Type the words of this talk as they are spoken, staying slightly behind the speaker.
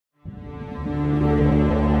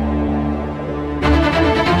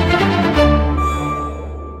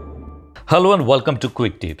Hello and welcome to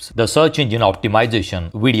Quick Tips, the search engine optimization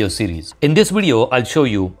video series. In this video, I'll show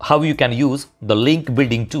you how you can use the link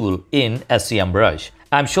building tool in Semrush.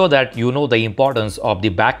 I'm sure that you know the importance of the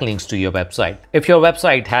backlinks to your website. If your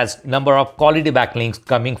website has number of quality backlinks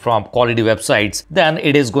coming from quality websites, then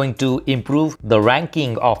it is going to improve the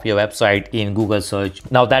ranking of your website in Google search.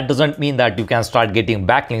 Now that doesn't mean that you can start getting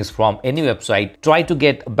backlinks from any website. Try to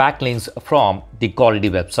get backlinks from the quality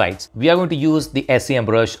websites. We are going to use the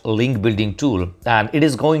Semrush link building tool, and it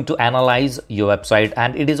is going to analyze your website,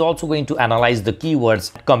 and it is also going to analyze the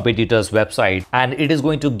keywords competitors website, and it is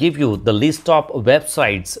going to give you the list of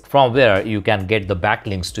websites from where you can get the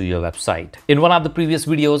backlinks to your website. In one of the previous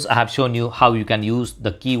videos, I have shown you how you can use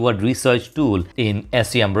the keyword research tool in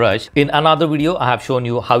Semrush. In another video, I have shown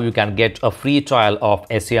you how you can get a free trial of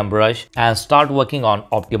Semrush and start working on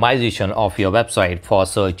optimization of your website for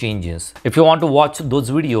search engines. If you want to watch those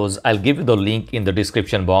videos, I'll give you the link in the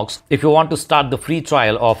description box. If you want to start the free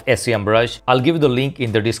trial of Semrush, I'll give you the link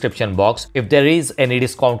in the description box. If there is any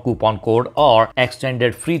discount coupon code or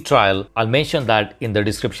extended free trial, I'll mention that in the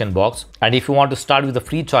description box. And if you want to start with the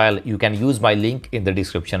free trial, you can use my link in the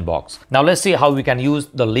description box. Now let's see how we can use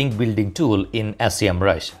the link building tool in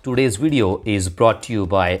Semrush. Today's video is brought to you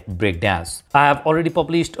by Breakdance. I have already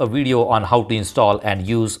published a video on how to install and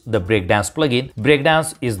use the Breakdance plugin.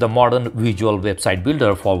 Breakdance is the modern visual website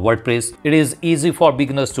builder for WordPress. It is easy for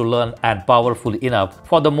beginners to learn and powerful enough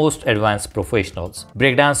for the most advanced professionals.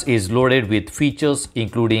 Breakdance is loaded with features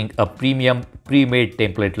including a premium pre-made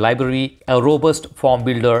template library, a robust form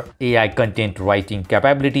builder, AI content writing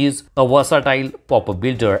capabilities, a versatile pop-up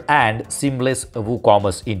builder, and seamless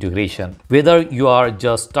WooCommerce integration. Whether you are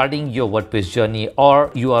just starting your WordPress journey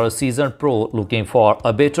or you are a seasoned pro looking for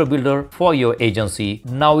a better builder for your agency,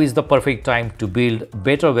 now is the perfect time to build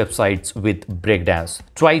better websites with Breakdance.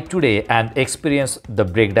 Try it today and experience the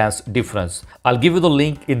Breakdance difference. I'll give you the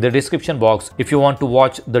link in the description box if you want to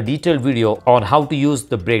watch the detailed video on how to use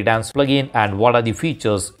the Breakdance plugin and what are the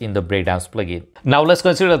features in the Breakdance plugin. Now let's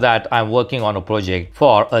consider that I'm working on a project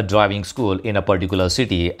for a driving school in a particular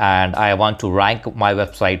city, and I want to rank my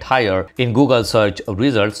website higher in Google search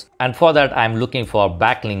results, and for that I'm looking for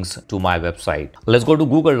backlinks to my website. Let's go to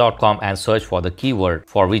google.com and search for the keyword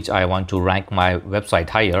for which I want to rank my website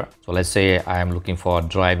higher. So let's say I am looking for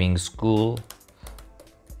driving school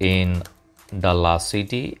in Dallas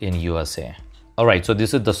City in USA. Alright, so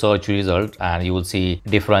this is the search result, and you will see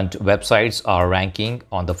different websites are ranking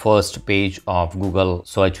on the first page of Google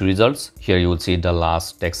search results. Here you will see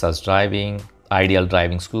Dallas, Texas driving, Ideal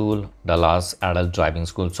Driving School, Dallas Adult Driving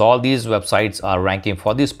School. So all these websites are ranking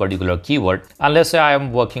for this particular keyword. And let's say I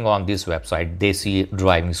am working on this website, Desi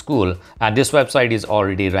Driving School, and this website is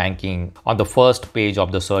already ranking on the first page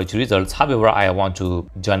of the search results. However, I want to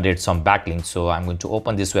generate some backlinks, so I'm going to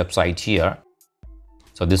open this website here.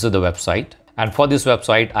 So this is the website. And for this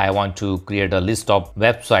website, I want to create a list of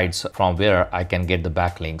websites from where I can get the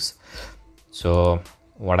backlinks. So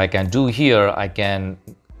what I can do here, I can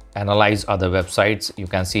analyze other websites. You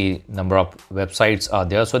can see number of websites are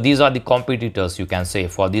there. So these are the competitors, you can say,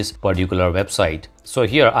 for this particular website. So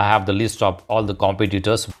here I have the list of all the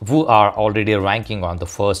competitors who are already ranking on the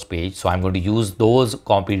first page. So I'm going to use those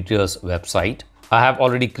competitors' website. I have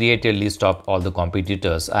already created a list of all the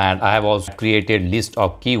competitors, and I have also created list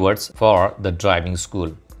of keywords for the driving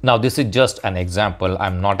school. Now this is just an example.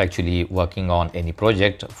 I'm not actually working on any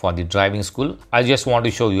project for the driving school. I just want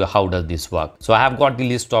to show you how does this work. So I have got the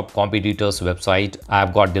list of competitors website. I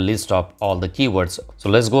have got the list of all the keywords. So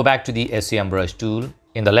let's go back to the Semrush tool.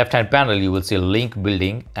 In the left hand panel, you will see link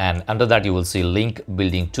building, and under that you will see link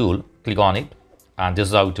building tool. Click on it, and this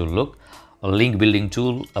is how it will look. A link building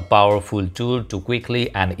tool, a powerful tool to quickly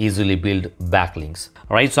and easily build backlinks.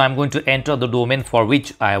 All right, so I'm going to enter the domain for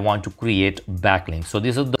which I want to create backlinks. So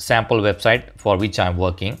this is the sample website for which I'm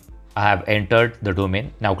working. I have entered the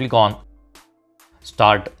domain. Now click on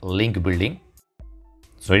start link building.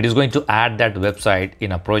 So it is going to add that website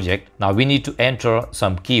in a project. Now we need to enter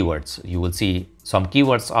some keywords. You will see some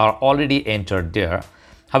keywords are already entered there.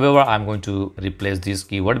 However, I'm going to replace this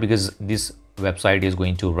keyword because this website is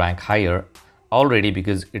going to rank higher already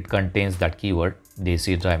because it contains that keyword,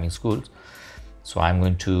 Desi Driving Schools. So I'm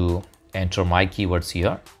going to enter my keywords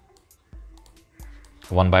here.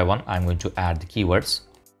 One by one, I'm going to add the keywords.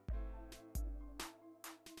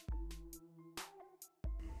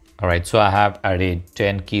 All right, so I have added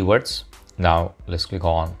 10 keywords. Now let's click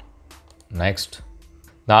on next.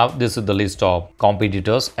 Now this is the list of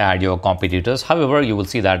competitors. Add your competitors. However, you will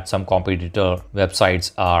see that some competitor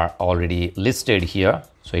websites are already listed here.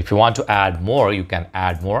 So if you want to add more, you can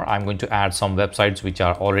add more. I'm going to add some websites which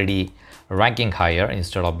are already ranking higher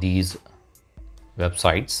instead of these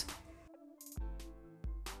websites.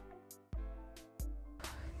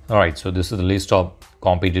 Alright, so this is the list of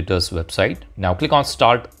competitors' website. Now click on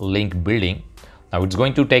Start Link Building. Now it's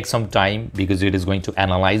going to take some time because it is going to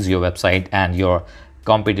analyze your website and your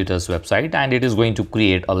competitors' website, and it is going to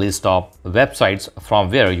create a list of websites from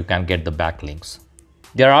where you can get the backlinks.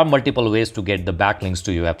 There are multiple ways to get the backlinks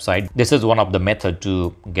to your website. This is one of the methods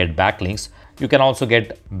to get backlinks. You can also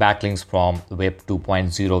get backlinks from Web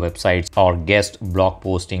 2.0 websites or guest blog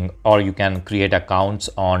posting, or you can create accounts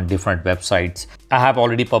on different websites. I have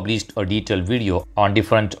already published a detailed video on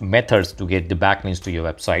different methods to get the backlinks to your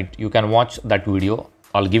website. You can watch that video.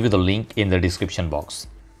 I'll give you the link in the description box.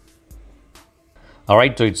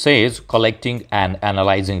 Alright, so it says collecting and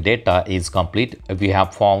analyzing data is complete. We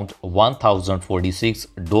have found 1046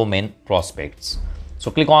 domain prospects.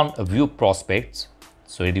 So click on View Prospects.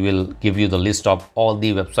 So it will give you the list of all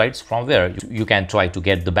the websites from where you can try to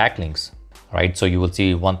get the backlinks. Right, so you will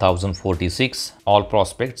see 1046 all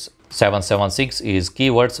prospects. 776 is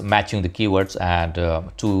keywords, matching the keywords, and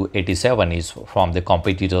 287 is from the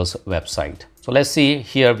competitor's website. So let's see,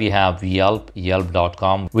 here we have Yelp,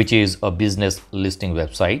 yelp.com, which is a business listing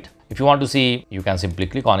website. If you want to see, you can simply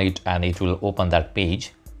click on it and it will open that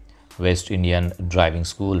page. West Indian Driving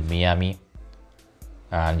School, Miami.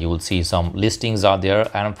 And you will see some listings are there,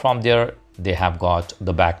 and from there they have got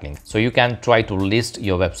the backlink. So you can try to list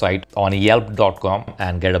your website on yelp.com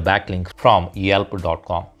and get a backlink from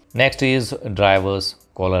yelp.com. Next is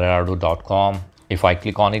driverscolorado.com. If I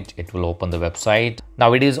click on it, it will open the website.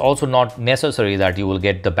 Now it is also not necessary that you will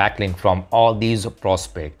get the backlink from all these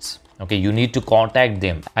prospects. Okay, you need to contact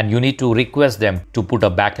them and you need to request them to put a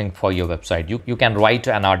backlink for your website. You can write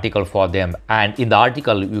an article for them, and in the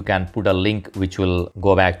article you can put a link which will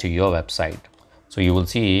go back to your website. So you will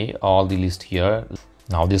see all the list here.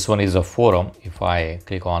 Now this one is a forum. If I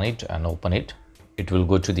click on it and open it, it will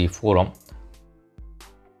go to the forum.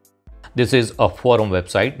 This is a forum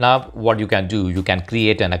website. Now what you can do, you can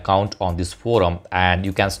create an account on this forum and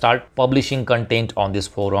you can start publishing content on this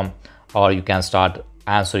forum, or you can start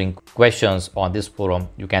answering questions on this forum.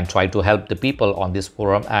 You can try to help the people on this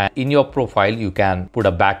forum, and in your profile you can put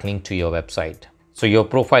a backlink to your website. So your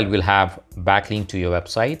profile will have backlink to your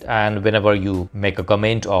website, and whenever you make a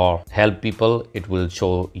comment or help people, it will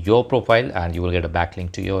show your profile and you will get a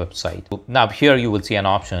backlink to your website. Now here you will see an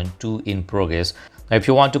option 2 in progress. Now if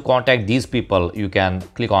you want to contact these people, you can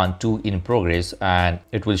click on 2 in progress and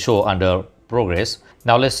it will show under progress.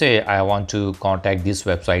 Now let's say I want to contact this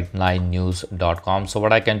website 9news.com. So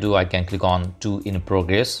what I can do, I can click on 2 in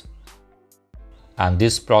progress, and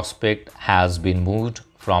this prospect has been moved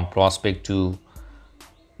from prospect to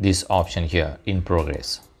this option here, in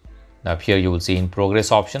progress. Now here you will see in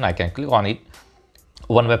progress option. I can click on it.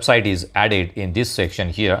 One website is added in this section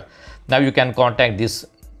here. Now you can contact this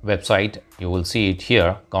website. You will see it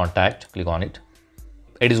here, contact. Click on it.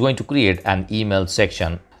 It is going to create an email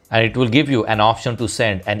section, and it will give you an option to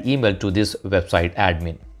send an email to this website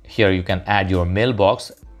admin. Here you can add your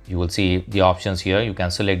mailbox. You will see the options here. You can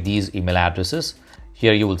select these email addresses.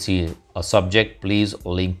 Here you will see a subject, please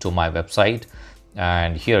link to my website,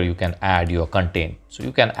 and here you can add your content. So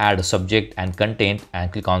you can add a subject and content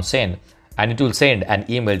and click on send, and it will send an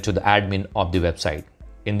email to the admin of the website.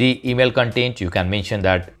 In the email content, you can mention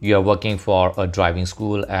that you are working for a driving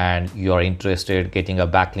school and you are interested getting a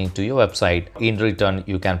backlink to your website. In return,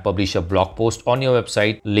 you can publish a blog post on your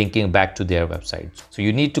website linking back to their website. So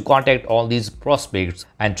you need to contact all these prospects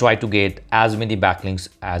and try to get as many backlinks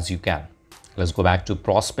as you can. Let's go back to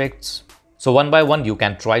prospects. So one by one, you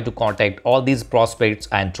can try to contact all these prospects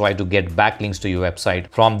and try to get backlinks to your website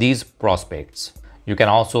from these prospects. You can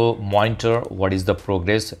also monitor what is the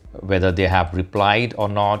progress, whether they have replied or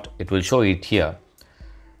not. It will show it here.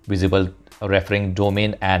 Visible, referring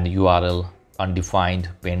domain and URL, undefined,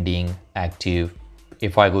 pending, active.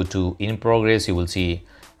 If I go to in progress, you will see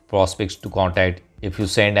prospects to contact. If you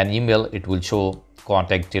send an email, it will show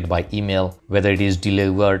contacted by email, whether it is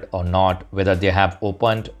delivered or not, whether they have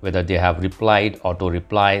opened, whether they have replied, auto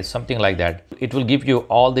reply, something like that. It will give you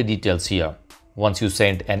all the details here once you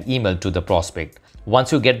send an email to the prospect.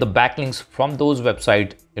 Once you get the backlinks from those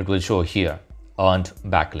websites, it will show here, earned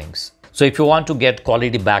backlinks. So if you want to get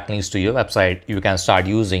quality backlinks to your website, you can start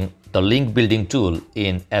using the link building tool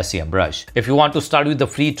in SEMrush. If you want to start with the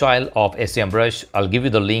free trial of SEMrush, I'll give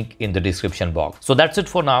you the link in the description box. So that's it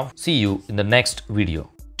for now. See you in the next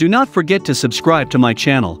video. Do not forget to subscribe to my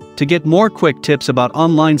channel to get more quick tips about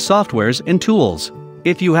online softwares and tools.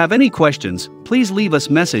 If you have any questions, please leave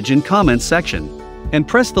us message in comments section. And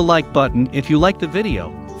press the like button if you like the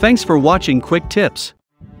video. Thanks for watching Quick Tips.